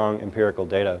strong empirical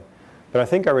data. But I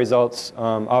think our results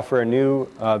offer a new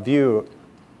view,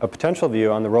 a potential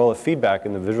view on the role of feedback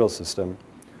in the visual system.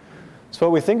 So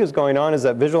what we think is going on is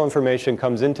that visual information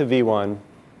comes into V1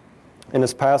 and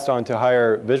is passed on to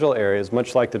higher visual areas,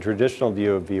 much like the traditional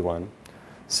view of V1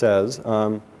 says,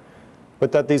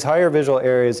 but that these higher visual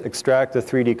areas extract the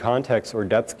 3D context or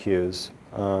depth cues.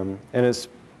 And it's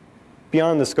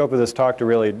beyond the scope of this talk to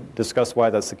really discuss why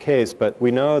that's the case, but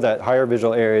we know that higher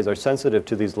visual areas are sensitive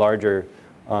to these larger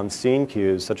scene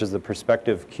cues, such as the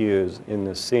perspective cues in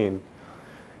this scene.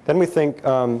 Then we think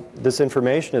this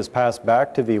information is passed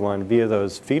back to V1 via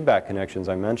those feedback connections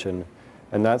I mentioned,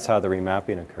 and that's how the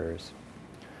remapping occurs.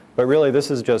 But really, this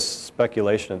is just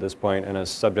speculation at this point and a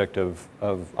subject of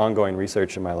ongoing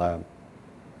research in my lab.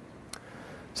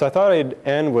 So I thought I'd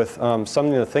end with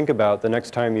something to think about the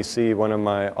next time you see one of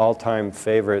my all-time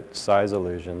favorite size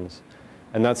illusions,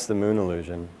 and that's the moon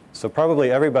illusion. So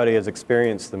probably everybody has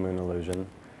experienced the moon illusion.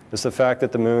 It's the fact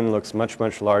that the moon looks much,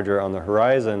 much larger on the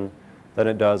horizon than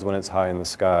it does when it's high in the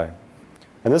sky.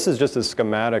 And this is just a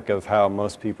schematic of how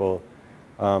most people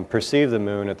perceive the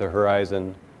moon at the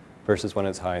horizon versus when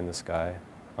it's high in the sky.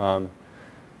 But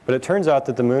it turns out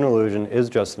that the moon illusion is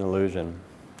just an illusion.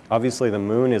 Obviously, the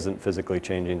moon isn't physically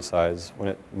changing size when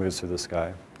it moves through the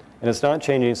sky. And it's not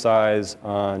changing size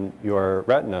on your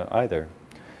retina either.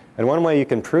 And one way you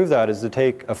can prove that is to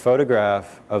take a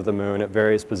photograph of the moon at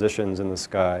various positions in the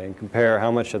sky and compare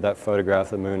how much of that photograph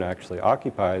the moon actually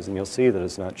occupies, and you'll see that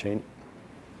it's not changing.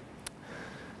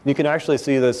 You can actually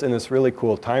see this in this really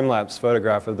cool time-lapse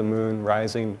photograph of the moon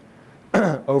rising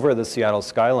over the Seattle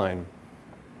skyline.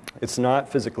 It's not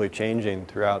physically changing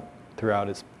throughout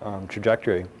its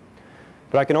trajectory.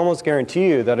 But I can almost guarantee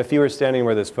you that if you were standing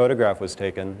where this photograph was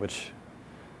taken, which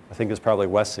I think is probably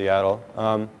West Seattle,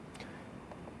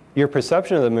 your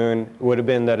perception of the moon would have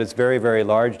been that it's very, very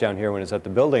large down here when it's at the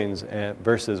buildings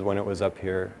versus when it was up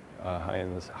here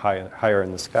higher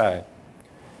in the sky.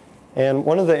 And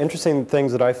one of the interesting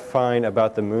things that I find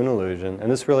about the moon illusion,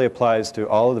 and this really applies to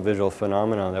all of the visual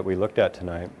phenomena that we looked at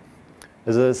tonight,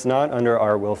 is that it's not under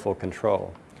our willful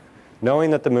control.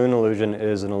 Knowing that the moon illusion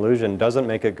is an illusion doesn't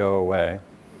make it go away.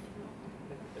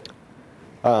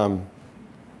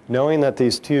 Knowing that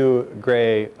these two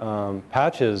gray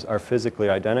patches are physically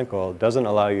identical doesn't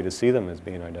allow you to see them as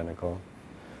being identical.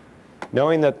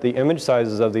 Knowing that the image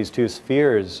sizes of these two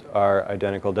spheres are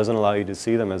identical doesn't allow you to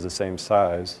see them as the same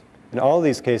size. In all of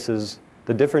these cases,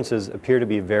 the differences appear to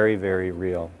be very, very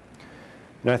real.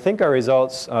 And I think our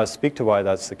results speak to why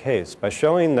that's the case. By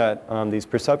showing that these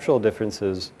perceptual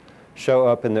differences show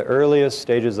up in the earliest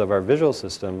stages of our visual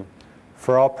system,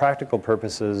 for all practical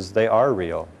purposes, they are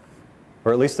real.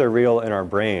 Or at least they're real in our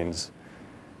brains,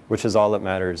 which is all that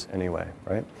matters anyway,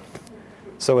 right?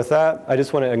 So with that, I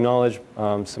just want to acknowledge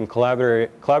some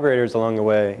collaborators along the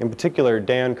way, in particular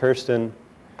Dan Kirsten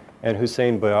and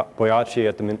Hussein Boyachi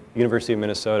at the University of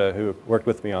Minnesota, who worked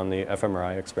with me on the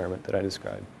fMRI experiment that I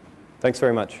described. Thanks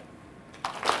very much.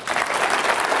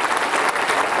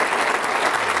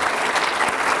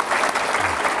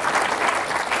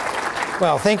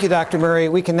 Well, thank you, Dr. Murray.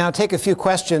 We can now take a few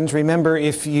questions. Remember,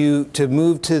 to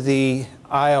move to the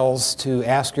aisles to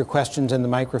ask your questions in the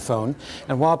microphone.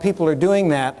 And while people are doing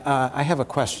that, I have a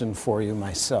question for you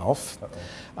myself.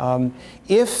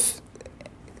 If,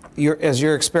 as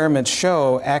your experiments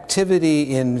show,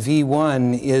 activity in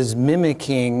V1 is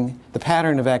mimicking, the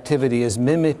pattern of activity is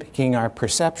mimicking our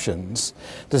perceptions,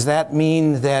 does that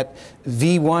mean that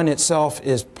V1 itself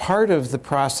is part of the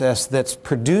process that's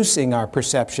producing our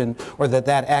perception, or that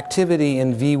activity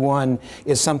in V1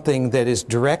 is something that is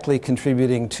directly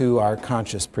contributing to our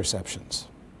conscious perceptions?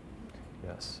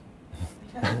 Yes.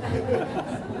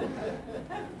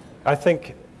 I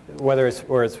think whether it's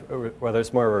more of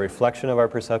a reflection of our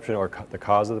perception or the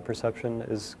cause of the perception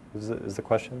is the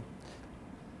question.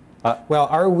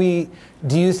 Well,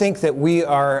 do you think that we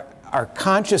are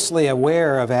consciously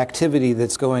aware of activity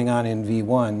that's going on in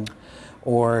V1,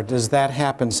 or does that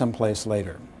happen someplace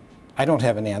later? I don't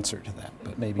have an answer to that,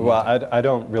 but maybe. Well, I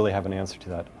don't really have an answer to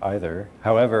that either.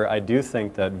 However, I do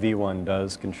think that V1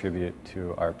 does contribute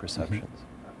to our perceptions.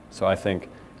 Mm-hmm. So I think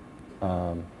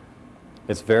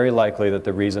it's very likely that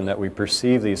the reason that we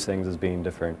perceive these things as being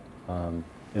different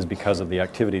is because of the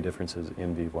activity differences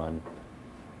in V1.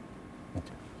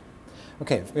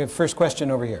 Okay, we have first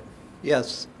question over here.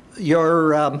 Yes,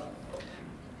 your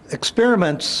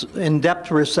experiments in depth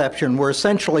perception were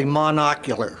essentially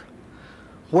monocular.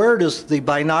 Where does the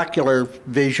binocular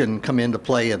vision come into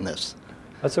play in this?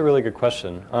 That's a really good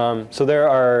question. So there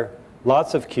are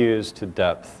lots of cues to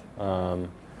depth.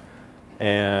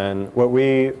 And what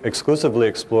we exclusively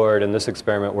explored in this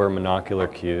experiment were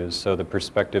monocular cues. So the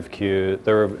perspective cue,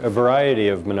 there were a variety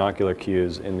of monocular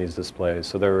cues in these displays.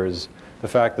 So there was the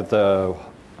fact that the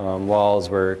walls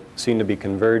were seen to be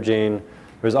converging.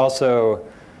 There was also,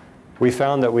 we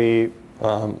found that we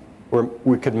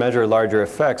could measure larger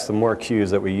effects the more cues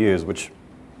that we use, which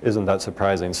isn't that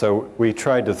surprising. So we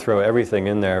tried to throw everything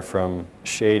in there from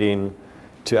shading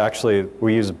to actually,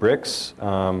 we used bricks,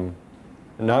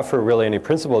 not for really any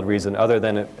principled reason other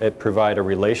than it provide a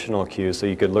relational cue, so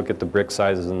you could look at the brick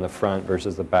sizes in the front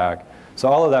versus the back. So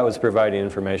all of that was providing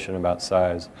information about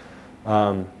size.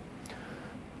 In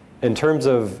terms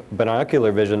of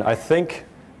binocular vision, I think,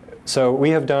 so we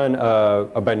have done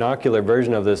a binocular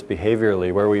version of this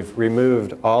behaviorally, where we've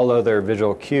removed all other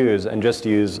visual cues and just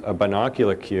use a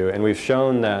binocular cue, and we've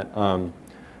shown that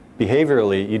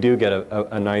behaviorally you do get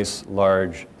a nice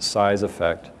large size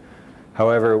effect.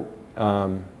 However,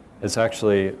 it's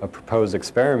actually a proposed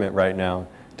experiment right now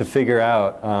to figure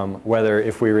out whether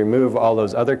if we remove all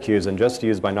those other cues and just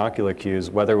use binocular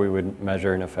cues, whether we would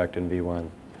measure an effect in V1.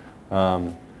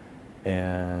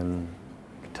 And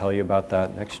I can tell you about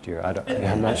that next year.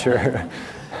 I'm not sure.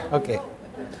 Okay,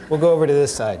 we'll go over to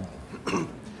this side.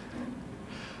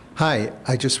 Hi,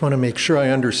 I just want to make sure I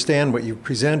understand what you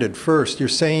presented. First, you're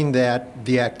saying that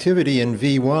the activity in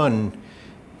V1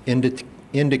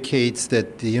 indicates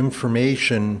that the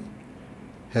information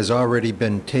has already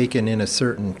been taken in a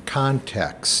certain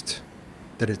context,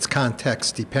 that it's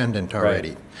context dependent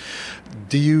already. Right.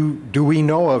 Do we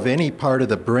know of any part of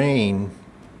the brain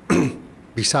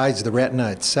besides the retina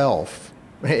itself,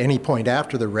 any point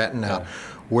after the retina,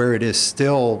 where it is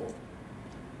still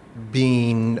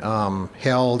being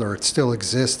held, or it still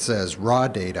exists as raw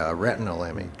data, a retinal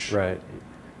image? Right.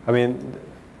 I mean,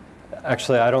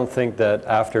 actually, I don't think that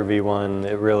after V1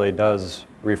 it really does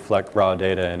reflect raw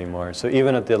data anymore. So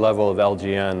even at the level of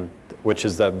LGN, which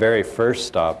is that very first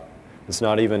stop, it's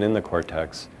not even in the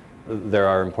cortex. There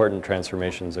are important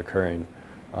transformations occurring.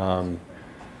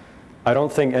 I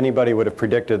don't think anybody would have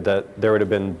predicted that there would have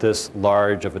been this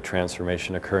large of a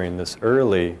transformation occurring this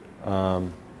early,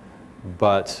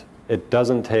 but it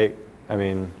doesn't take, I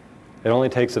mean, it only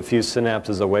takes a few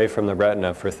synapses away from the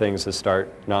retina for things to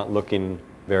start not looking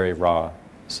very raw.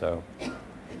 So,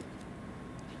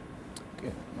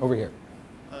 okay, over here.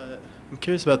 I'm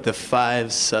curious about the 5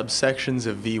 subsections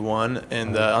of V1,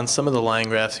 and on some of the line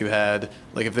graphs you had,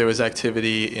 like if there was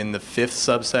activity in the 5th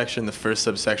subsection, the 1st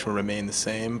subsection would remain the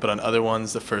same, but on other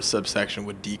ones, the 1st subsection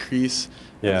would decrease.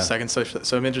 Yeah. The 2nd subsection.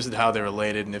 So I'm interested how they're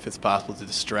related and if it's possible to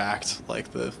distract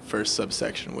like the 1st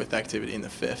subsection with activity in the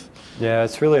 5th. Yeah,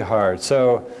 it's really hard.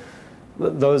 So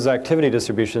those activity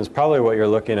distributions, probably what you're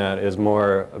looking at is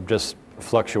more of just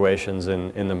fluctuations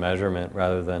in the measurement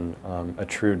rather than a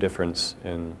true difference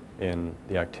in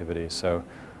the activity. So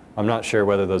I'm not sure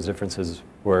whether those differences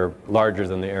were larger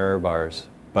than the error bars,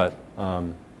 but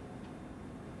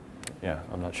yeah,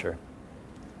 I'm not sure.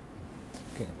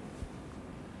 Okay.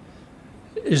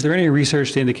 Is there any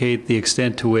research to indicate the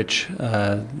extent to which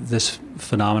this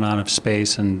phenomenon of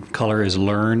space and color is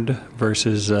learned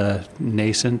versus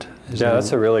nascent? Yeah,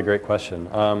 that's a really great question.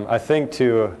 I think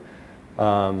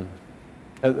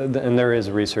and there is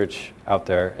research out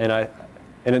there, and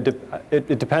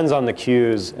it depends on the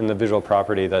cues and the visual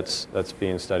property that's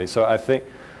being studied. So I think,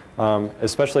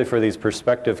 especially for these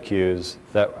perspective cues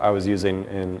that I was using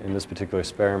in this particular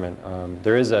experiment,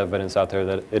 there is evidence out there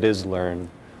that it is learned.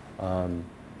 Yeah.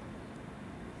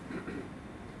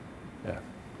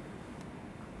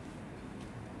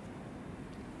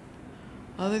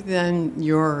 Other than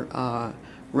your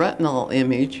retinal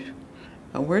image,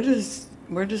 where does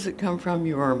it come from,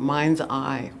 your mind's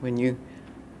eye, when you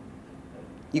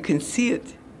can see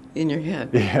it in your head?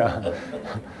 Yeah,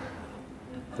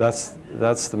 that's the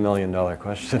 $1,000,000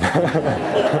 question.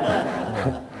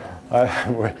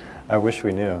 I wish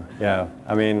we knew. Yeah,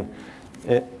 I mean,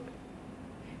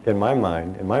 in my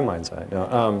mind's eye.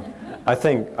 No, I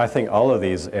think all of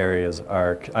these areas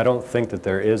are. I don't think that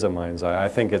there is a mind's eye. I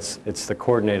think it's the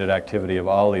coordinated activity of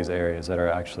all these areas that are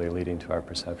actually leading to our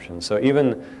perception. So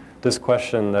even this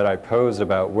question that I posed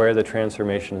about where the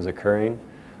transformation is occurring,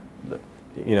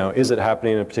 you know, is it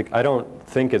happening in a particular? I don't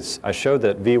think it's. I showed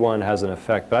that V1 has an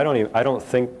effect, but I don't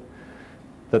think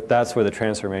that that's where the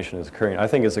transformation is occurring. I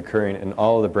think it's occurring in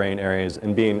all of the brain areas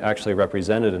and being actually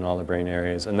represented in all the brain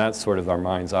areas, and that's sort of our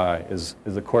mind's eye, is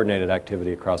the coordinated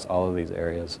activity across all of these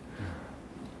areas.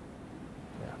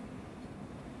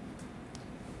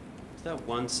 Is that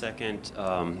 1 second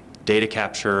data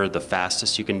capture the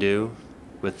fastest you can do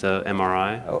with the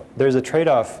MRI? Oh, there's a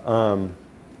trade-off.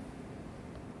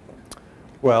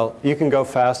 Well, you can go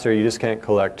faster, you just can't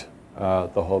collect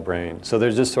the whole brain. So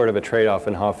there's just sort of a trade-off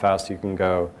in how fast you can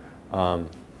go.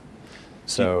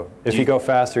 If you go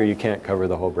faster, you can't cover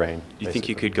the whole brain. Do you think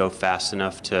you could go fast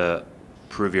enough to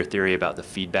prove your theory about the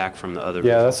feedback from the other?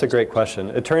 Yeah, that's a great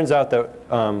question. It turns out that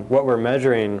what we're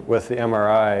measuring with the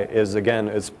MRI is, again,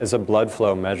 is a blood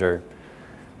flow measure.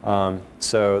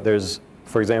 So there's,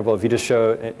 for example, if you just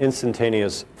show an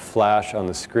instantaneous flash on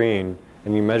the screen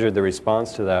and you measured the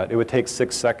response to that, it would take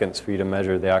 6 seconds for you to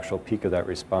measure the actual peak of that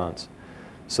response.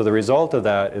 So the result of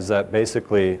that is that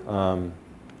basically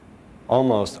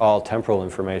almost all temporal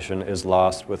information is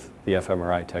lost with the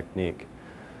fMRI technique.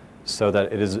 So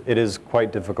that it is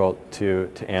quite difficult to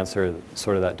answer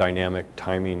sort of that dynamic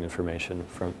timing information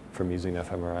from using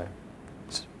fMRI.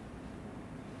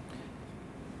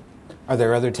 Are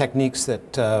there other techniques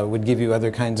that would give you other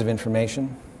kinds of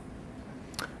information?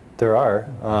 There are.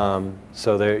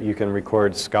 So there you can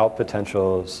record scalp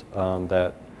potentials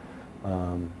that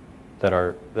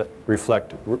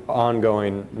reflect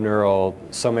ongoing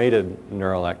summated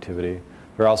neural activity.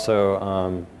 There are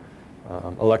also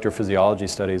electrophysiology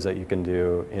studies that you can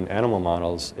do in animal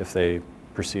models if they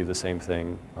perceive the same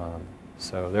thing.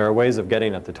 So there are ways of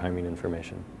getting at the timing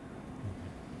information.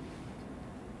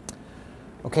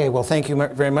 Okay, well, thank you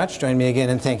very much. Join me again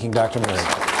in thanking Dr.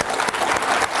 Murray.